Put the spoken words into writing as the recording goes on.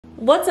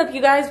What's up,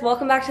 you guys?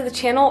 Welcome back to the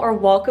channel, or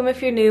welcome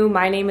if you're new.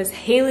 My name is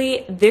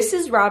Haley. This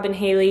is Robin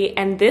Haley,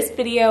 and this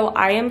video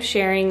I am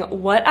sharing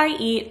what I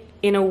eat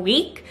in a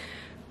week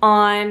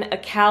on a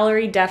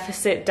calorie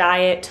deficit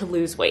diet to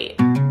lose weight.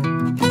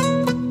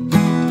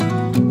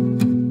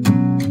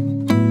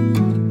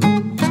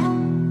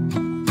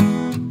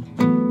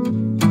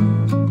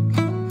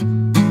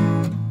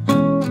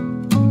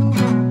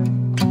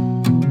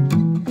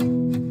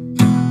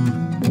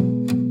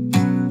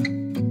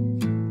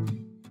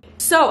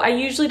 So I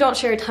usually don't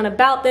share a ton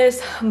about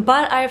this,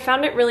 but I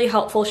found it really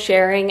helpful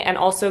sharing and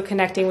also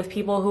connecting with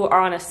people who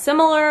are on a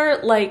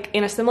similar,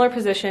 in a similar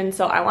position.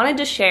 So I wanted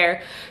to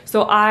share.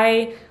 So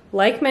I,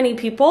 like many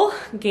people,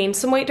 gained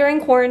some weight during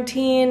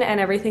quarantine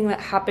and everything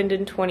that happened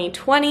in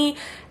 2020,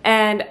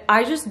 and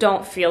I just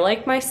don't feel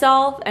like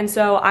myself. And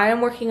so I am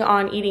working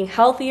on eating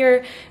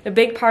healthier. A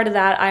big part of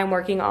that, I am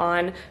working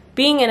on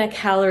being in a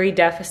calorie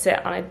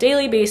deficit on a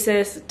daily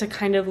basis to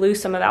kind of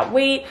lose some of that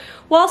weight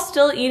while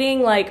still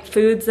eating like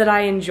foods that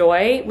I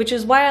enjoy, which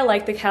is why I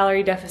like the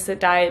calorie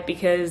deficit diet,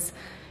 because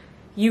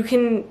you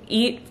can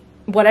eat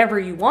whatever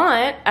you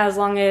want as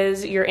long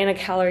as you're in a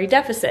calorie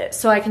deficit.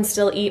 So I can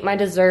still eat my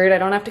dessert. I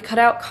don't have to cut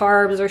out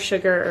carbs or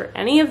sugar or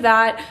any of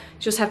that.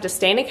 Just have to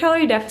stay in a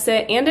calorie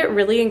deficit, and it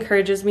really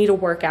encourages me to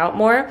work out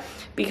more,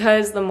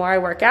 because the more I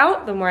work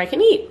out, the more I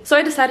can eat. So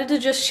I decided to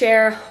just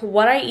share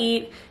what I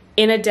eat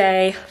in a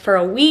day for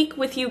a week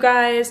with you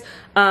guys.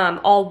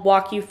 I'll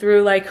walk you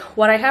through like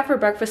what I have for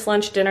breakfast,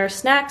 lunch, dinner,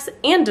 snacks,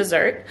 and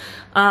dessert.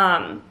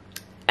 And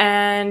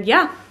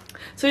yeah,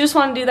 so I just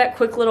want to do that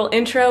quick little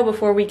intro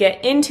before we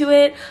get into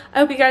it. I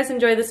hope you guys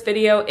enjoy this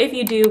video. If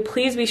you do,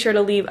 please be sure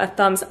to leave a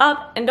thumbs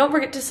up, and don't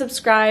forget to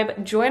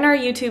subscribe. Join our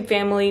YouTube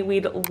family.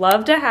 We'd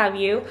love to have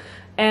you.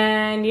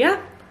 And yeah,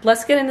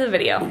 let's get into the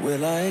video.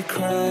 Will I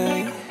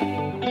cry?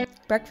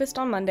 Breakfast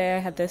on Monday, I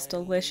had this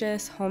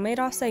delicious homemade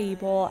acai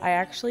bowl. I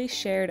actually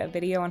shared a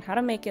video on how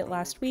to make it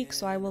last week,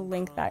 so I will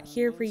link that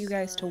here for you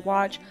guys to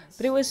watch.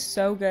 But it was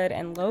so good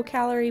and low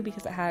calorie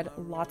because it had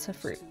lots of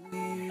fruit.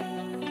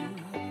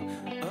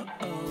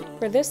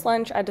 For this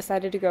lunch, I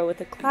decided to go with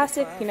the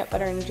classic peanut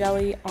butter and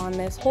jelly on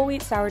this whole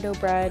wheat sourdough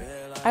bread.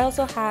 I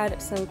also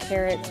had some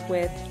carrots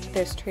with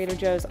this Trader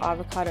Joe's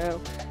avocado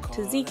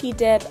tzatziki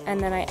dip, and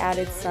then I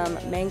added some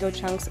mango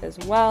chunks as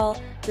well.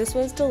 This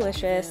was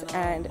delicious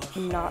and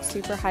not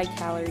super high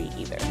calorie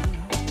either.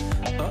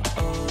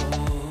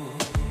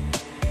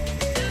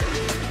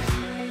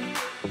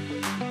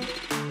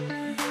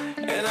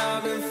 And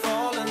I've been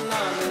falling,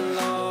 I've been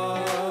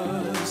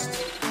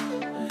lost,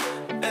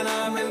 and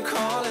I've been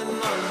calling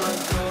on my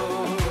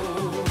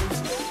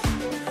ghost.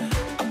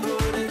 I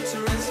put it to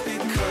rest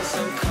because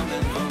I'm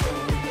coming home,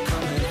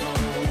 coming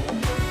home.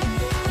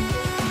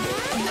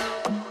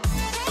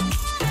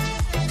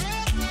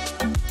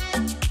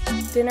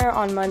 Dinner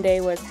on Monday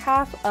was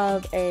half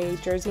of a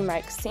Jersey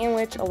Mike's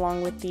sandwich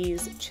along with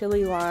these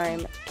chili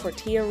lime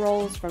tortilla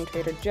rolls from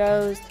Trader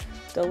Joe's.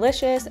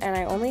 Delicious, and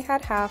I only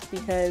had half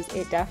because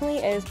it definitely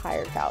is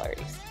higher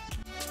calories.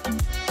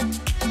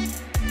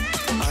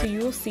 So you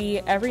will see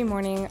every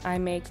morning I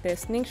make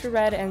this Ningxia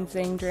Red and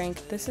Zing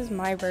drink. This is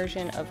my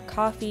version of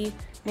coffee.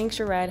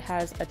 Ningxia Red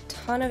has a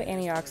ton of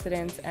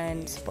antioxidants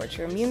and supports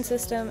your immune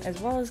system, as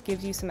well as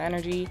gives you some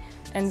energy,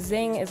 and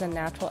Zing is a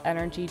natural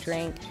energy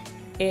drink.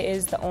 It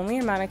is the only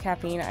amount of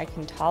caffeine I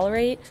can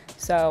tolerate,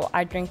 so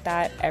I drink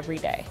that every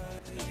day.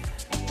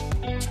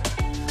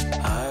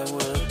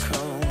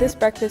 This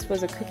breakfast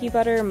was a cookie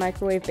butter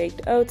microwave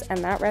baked oats,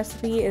 and that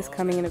recipe is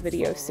coming in a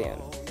video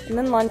soon. And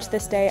then lunch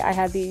this day, I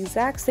had the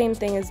exact same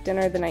thing as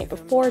dinner the night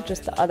before,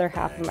 just the other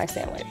half of my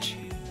sandwich.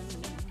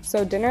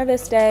 So dinner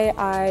this day,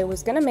 I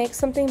was gonna make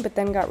something but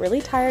then got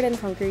really tired and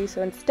hungry,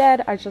 so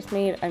instead I just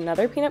made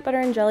another peanut butter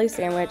and jelly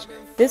sandwich.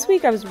 This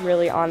week I was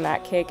really on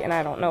that kick, and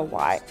I don't know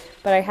why,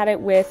 but I had it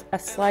with a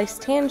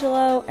sliced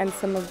tangelo and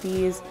some of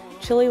these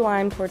chili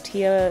lime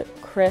tortilla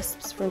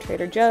crisps from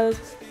Trader Joe's.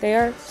 They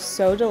are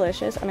so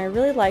delicious, and I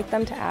really like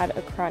them to add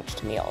a crunch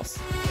to meals.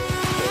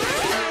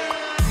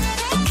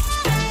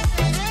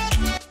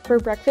 For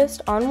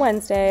breakfast on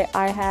Wednesday,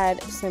 I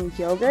had some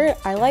yogurt.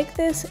 I like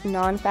this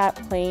non-fat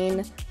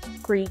plain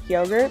Greek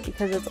yogurt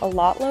because it's a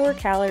lot lower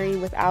calorie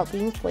without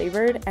being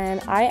flavored,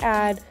 and I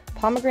add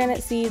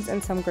pomegranate seeds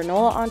and some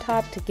granola on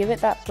top to give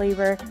it that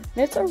flavor, and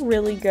it's a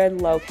really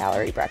good low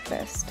calorie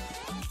breakfast.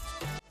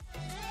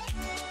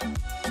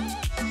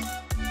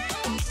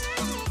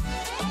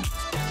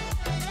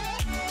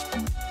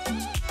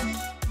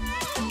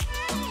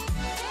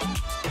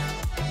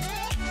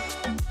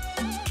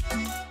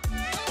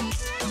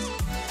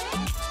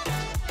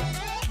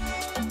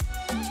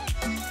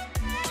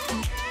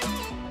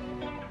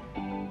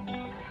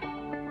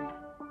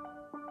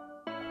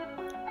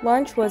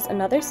 Lunch was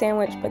another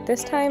sandwich, but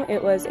this time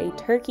it was a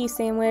turkey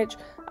sandwich.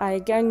 I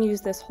again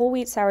used this whole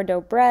wheat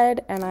sourdough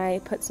bread, and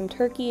I put some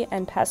turkey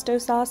and pesto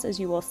sauce, as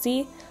you will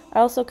see. I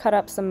also cut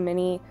up some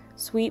mini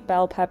sweet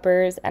bell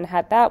peppers and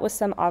had that with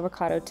some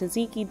avocado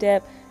tzatziki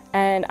dip,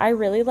 and I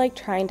really like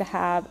trying to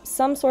have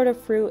some sort of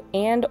fruit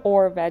and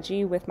or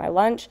veggie with my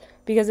lunch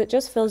because it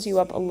just fills you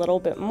up a little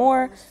bit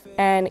more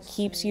and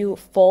keeps you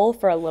full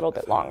for a little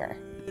bit longer.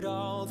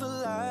 All the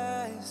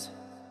lies,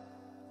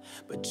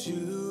 but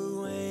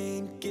you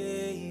ain't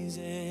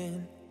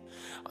gazing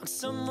on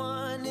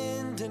someone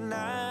in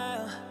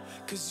denial,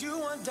 'cause you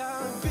want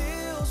dollar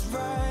bills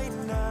right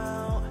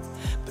now,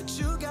 but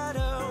you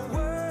gotta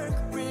work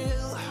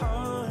real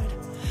hard.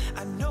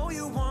 I know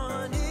you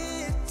want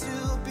it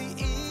to be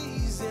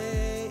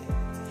easy,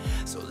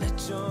 so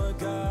let your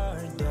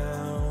guard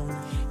down.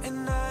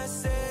 And I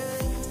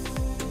said,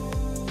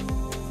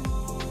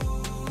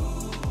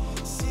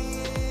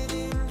 see it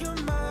in your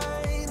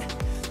mind,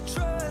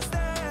 trust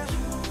that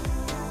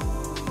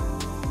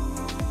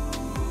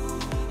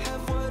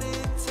have what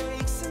it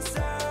takes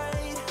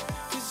inside,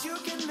 'cause you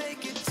can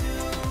make it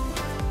too.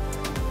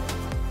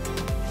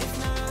 If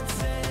not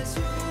says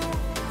who,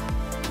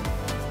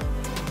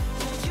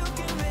 yeah, you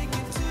can make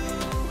it too.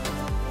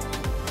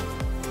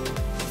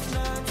 If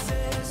not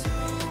says who.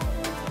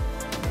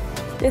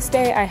 This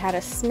day I had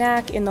a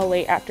snack in the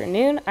late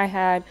afternoon. I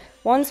had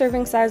 1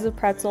 serving size of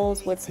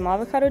pretzels with some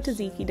avocado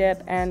tzatziki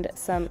dip and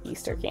some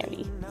Easter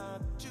candy.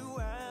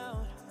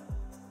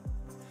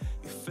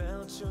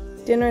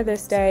 Dinner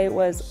this day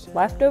was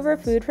leftover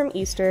food from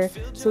Easter,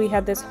 so we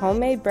had this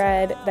homemade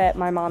bread that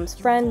my mom's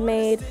friend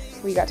made.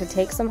 We got to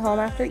take some home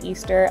after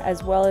Easter,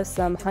 as well as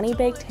some honey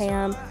baked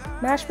ham,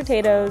 mashed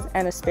potatoes,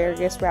 and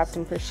asparagus wrapped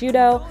in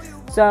prosciutto.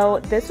 So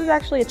this was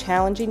actually a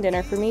challenging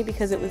dinner for me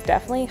because it was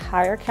definitely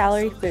higher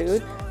calorie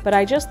food, but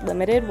I just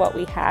limited what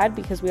we had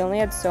because we only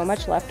had so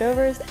much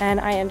leftovers, and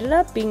I ended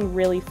up being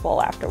really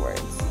full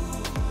afterwards.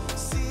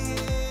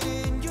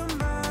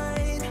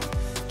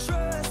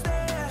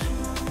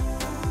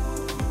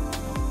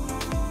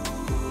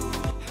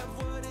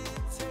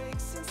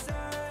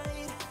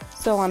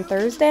 So on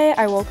Thursday,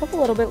 I woke up a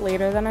little bit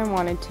later than I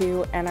wanted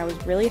to, and I was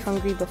really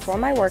hungry before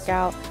my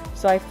workout,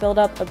 so I filled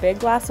up a big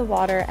glass of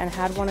water and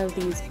had one of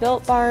these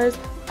Built bars.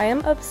 I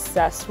am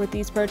obsessed with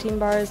these protein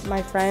bars.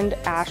 My friend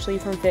Ashley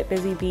from Fit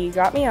Busy Bee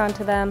got me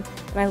onto them,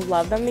 and I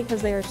love them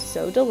because they are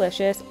so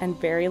delicious and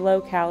very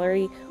low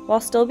calorie while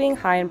still being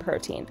high in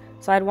protein.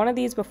 So I had one of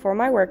these before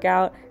my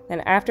workout,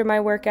 then after my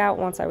workout,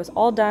 once I was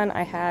all done,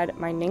 I had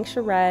my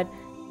Ningxia Red.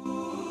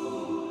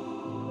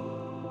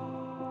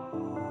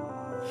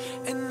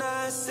 And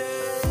I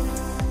said,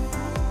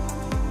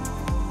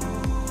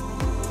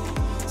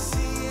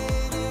 see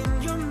it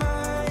in your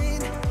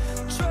mind,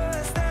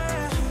 trust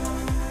that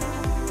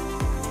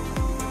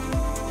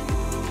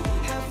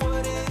have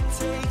what it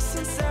takes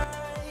inside.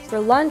 For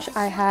lunch,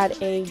 I had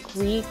a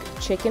Greek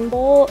chicken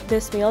bowl.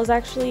 This meal is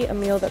actually a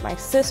meal that my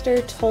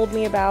sister told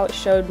me about,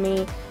 showed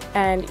me,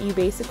 and you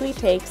basically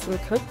take some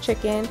cooked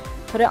chicken,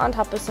 put it on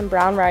top of some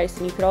brown rice,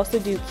 and you could also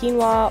do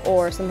quinoa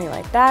or something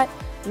like that.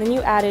 And then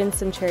you add in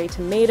some cherry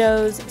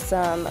tomatoes,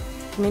 some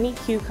mini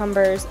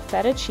cucumbers,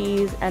 feta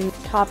cheese, and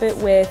top it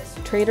with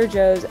Trader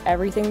Joe's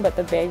everything but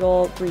the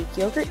bagel Greek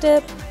yogurt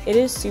dip. It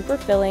is super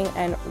filling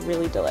and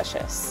really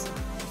delicious.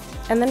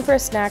 And then for a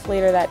snack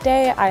later that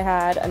day, I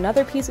had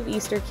another piece of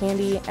Easter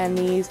candy and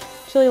these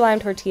chili lime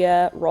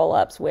tortilla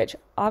roll-ups, which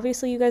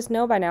obviously you guys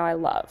know by now I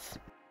love.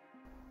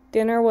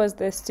 Dinner was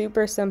this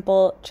super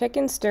simple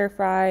chicken stir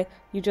fry.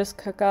 You just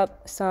cook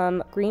up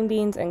some green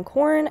beans and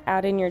corn,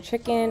 add in your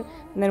chicken,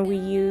 and then we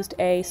used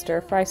a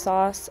stir fry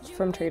sauce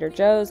from Trader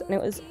Joe's, and it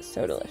was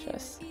so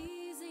delicious.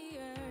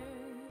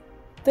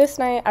 This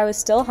night I was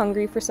still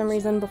hungry for some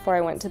reason before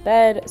I went to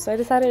bed, so I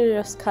decided to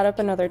just cut up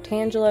another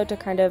Tangelo to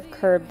kind of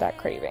curb that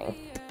craving.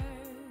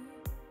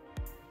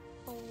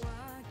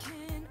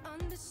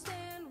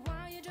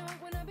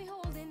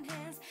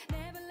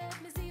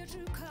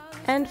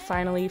 And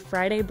finally,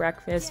 Friday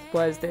breakfast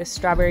was this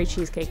strawberry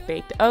cheesecake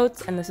baked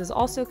oats, and this is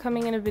also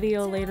coming in a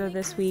video later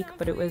this week,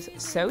 but it was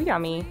so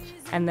yummy.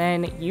 And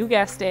then you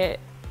guessed it,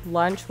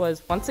 lunch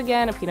was once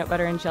again a peanut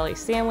butter and jelly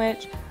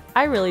sandwich.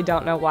 I really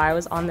don't know why I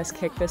was on this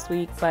kick this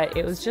week, but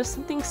it was just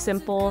something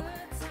simple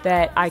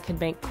that I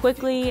could make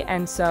quickly,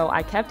 and so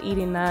I kept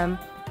eating them.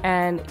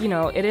 And you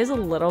know, it is a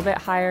little bit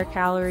higher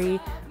calorie.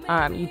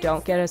 You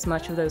don't get as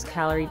much of those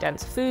calorie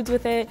dense foods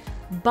with it,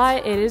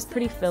 but it is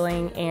pretty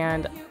filling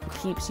and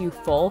keeps you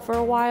full for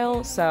a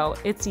while, so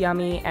it's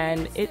yummy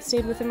and it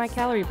stayed within my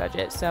calorie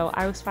budget, so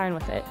I was fine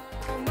with it.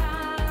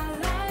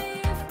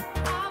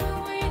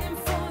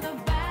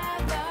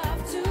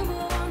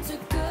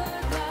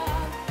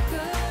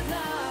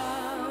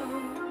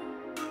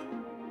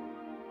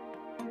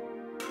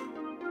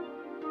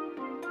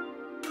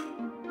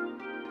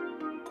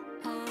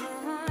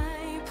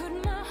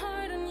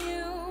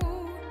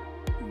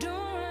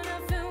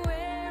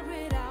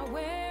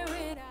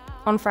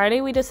 On Friday,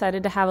 we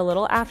decided to have a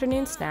little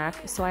afternoon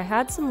snack, so I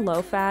had some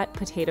low-fat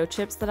potato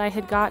chips that I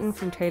had gotten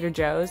from Trader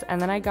Joe's,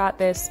 and then I got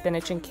this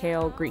spinach and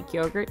kale Greek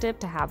yogurt dip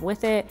to have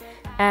with it,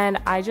 and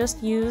I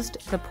just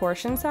used the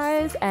portion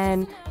size,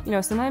 and you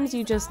know, sometimes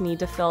you just need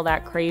to fill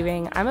that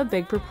craving. I'm a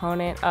big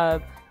proponent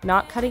of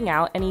not cutting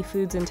out any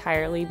foods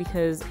entirely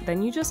because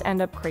then you just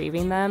end up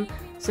craving them.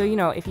 So, you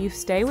know, if you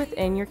stay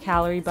within your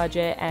calorie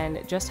budget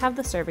and just have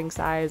the serving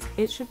size,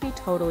 it should be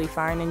totally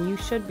fine and you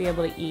should be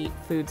able to eat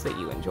foods that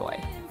you enjoy.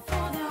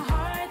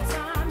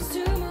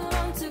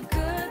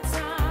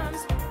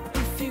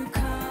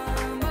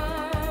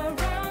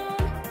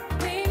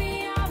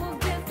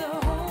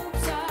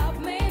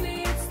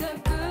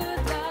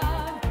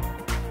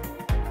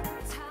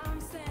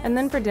 And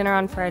then for dinner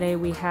on Friday,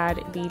 we had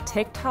the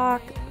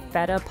TikTok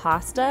feta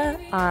pasta.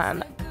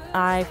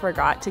 I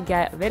forgot to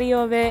get a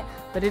video of it,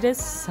 but it is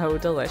so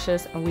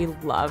delicious and we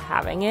love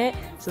having it.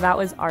 So that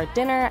was our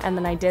dinner, and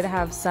then I did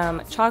have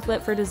some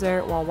chocolate for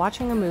dessert while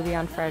watching a movie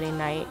on Friday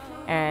night,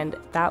 and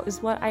that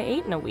was what I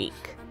ate in a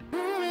week.